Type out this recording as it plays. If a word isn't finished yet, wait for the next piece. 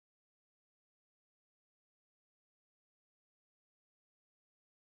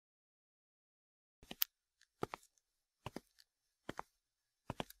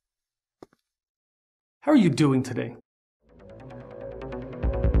How are you doing today?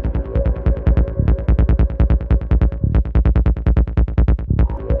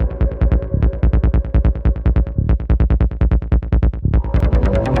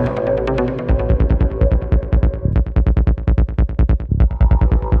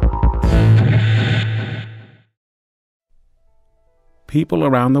 People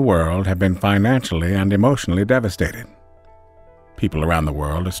around the world have been financially and emotionally devastated. People around the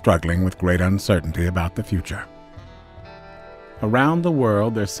world are struggling with great uncertainty about the future. Around the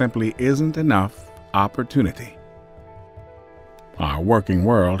world, there simply isn't enough opportunity. Our working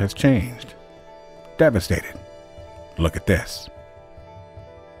world has changed. Devastated. Look at this.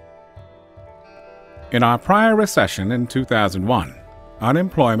 In our prior recession in 2001,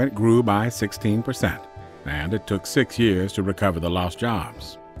 unemployment grew by 16%. And it took 6 years to recover the lost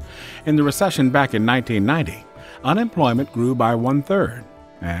jobs. In the recession back in 1990, unemployment grew by 1/3,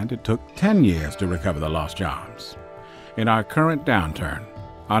 and it took 10 years to recover the lost jobs. In our current downturn,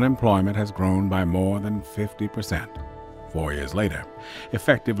 unemployment has grown by more than 50%. 4 years later,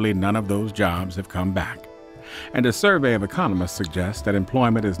 effectively none of those jobs have come back. And a survey of economists suggests that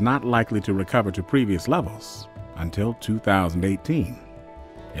employment is not likely to recover to previous levels until 2018,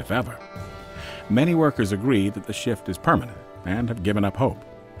 if ever. Many workers agree that the shift is permanent and have given up hope.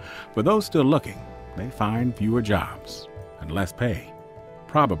 For those still looking, they find fewer jobs and less pay,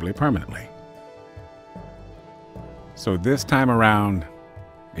 probably permanently. So this time around,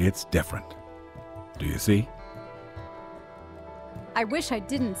 it's different. Do you see? I wish I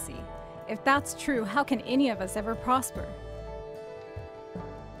didn't see. If that's true, how can any of us ever prosper?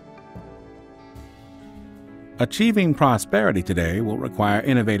 Achieving prosperity today will require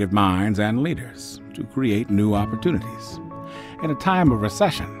innovative minds and leaders to create new opportunities. In a time of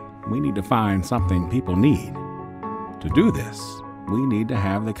recession, we need to find something people need. To do this, we need to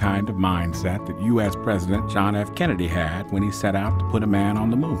have the kind of mindset that U.S. President John F. Kennedy had when he set out to put a man on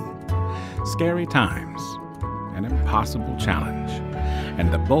the moon. Scary times, an impossible challenge,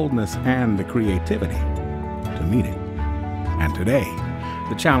 and the boldness and the creativity to meet it. And today,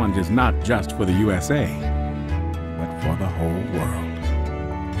 the challenge is not just for the USA, but for the whole world.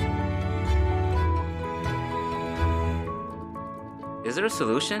 Is there a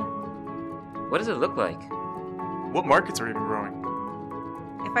solution? What does it look like? What markets are even growing?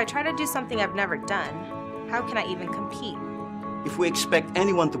 If I try to do something I've never done, how can I even compete? If we expect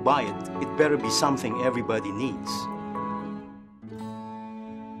anyone to buy it, it better be something everybody needs.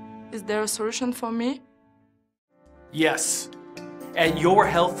 Is there a solution for me? Yes. At YOR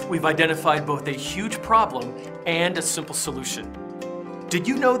Health, we've identified both a huge problem and a simple solution. Did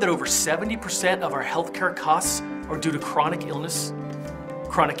you know that over 70% of our healthcare costs are due to chronic illness?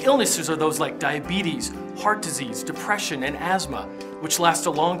 Chronic illnesses are those like diabetes, heart disease, depression, and asthma, which last a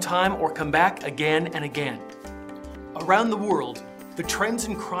long time or come back again and again. Around the world, the trends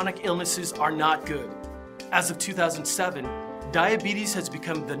in chronic illnesses are not good. As of 2007, diabetes has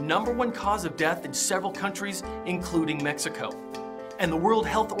become the #1 cause of death in several countries, including Mexico. And the World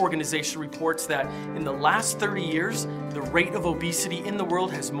Health Organization reports that in the last 30 years, the rate of obesity in the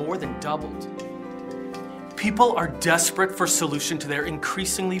world has more than doubled. People are desperate for a solution to their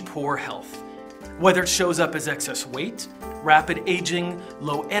increasingly poor health. Whether it shows up as excess weight, rapid aging,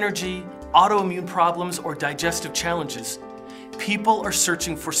 low energy, autoimmune problems, or digestive challenges, people are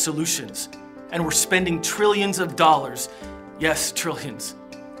searching for solutions. And we're spending trillions of dollars, yes, trillions,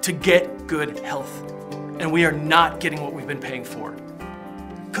 to get good health. And we are not getting what we've been paying for.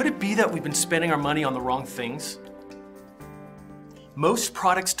 Could it be that we've been spending our money on the wrong things? Most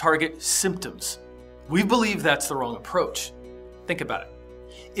products target symptoms. We believe that's the wrong approach. Think about it.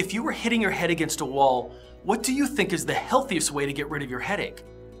 If you were hitting your head against a wall, what do you think is the healthiest way to get rid of your headache?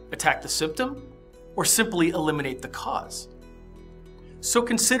 Attack the symptom or simply eliminate the cause? So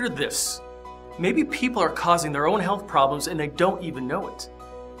consider this. Maybe people are causing their own health problems and they don't even know it.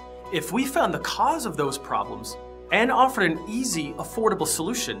 If we found the cause of those problems and offered an easy, affordable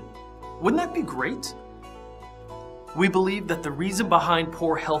solution, wouldn't that be great? We believe that the reason behind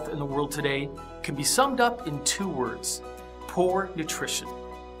poor health in the world today can be summed up in 2 words: poor nutrition.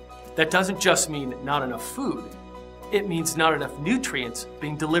 That doesn't just mean not enough food. It means not enough nutrients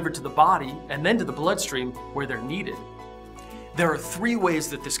being delivered to the body and then to the bloodstream where they're needed. There are 3 ways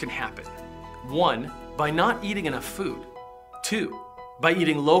that this can happen. 1, by not eating enough food. 2, by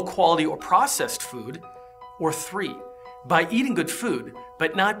eating low quality or processed food. Or 3, by eating good food,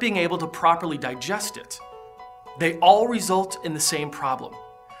 but not being able to properly digest it. They all result in the same problem.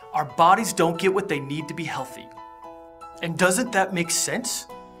 Our bodies don't get what they need to be healthy. And doesn't that make sense?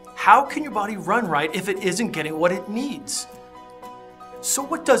 How can your body run right if it isn't getting what it needs? So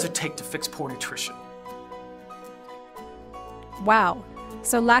what does it take to fix poor nutrition? Wow,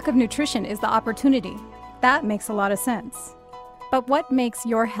 so lack of nutrition is the opportunity. That makes a lot of sense. But what makes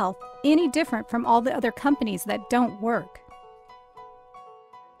Your Health any different from all the other companies that don't work?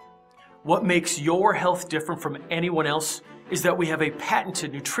 What makes Your Health different from anyone else is that we have a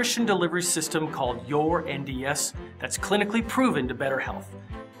patented nutrition delivery system called YOR NDS that's clinically proven to better health.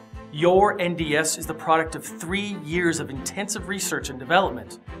 YOR NDS is the product of 3 years of intensive research and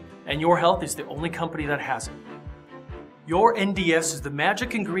development, and Your Health is the only company that has it. YOR NDS is the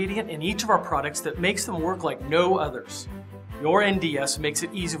magic ingredient in each of our products that makes them work like no others. YOR NDS makes it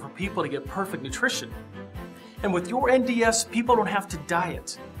easy for people to get perfect nutrition. And with YOR NDS, people don't have to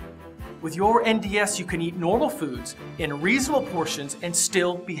diet. With YOR NDS, you can eat normal foods in reasonable portions and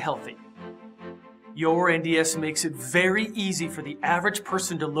still be healthy. YOR NDS makes it very easy for the average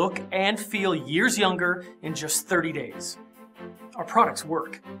person to look and feel years younger in just 30 days. Our products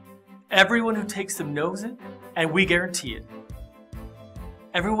work. Everyone who takes them knows it, and we guarantee it.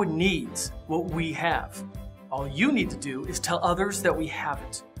 Everyone needs what we have. All you need to do is tell others that we have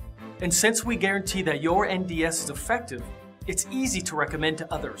it. And since we guarantee that YOR NDS is effective, it's easy to recommend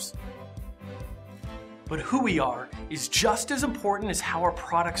to others. But who we are is just as important as how our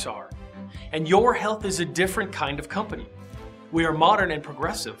products are. And Your Health is a different kind of company. We are modern and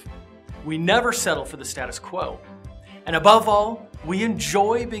progressive. We never settle for the status quo. And above all, we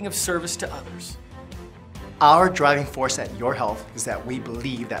enjoy being of service to others. Our driving force at Your Health is that we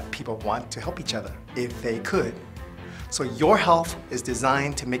believe that people want to help each other if they could. So Your Health is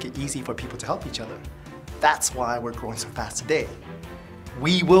designed to make it easy for people to help each other. That's why we're growing so fast today.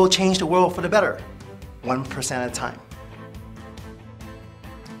 We will change the world for the better, 1% at a time.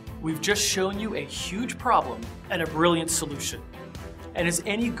 We've just shown you a huge problem and a brilliant solution. And as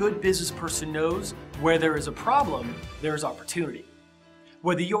any good business person knows, where there is a problem, there is opportunity.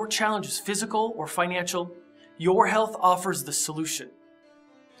 Whether your challenge is physical or financial, Your Health offers the solution.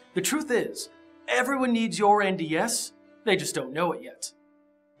 The truth is, everyone needs YOR NDS, they just don't know it yet.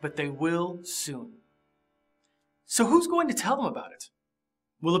 But they will soon. So who's going to tell them about it?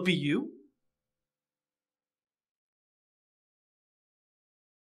 Will it be you?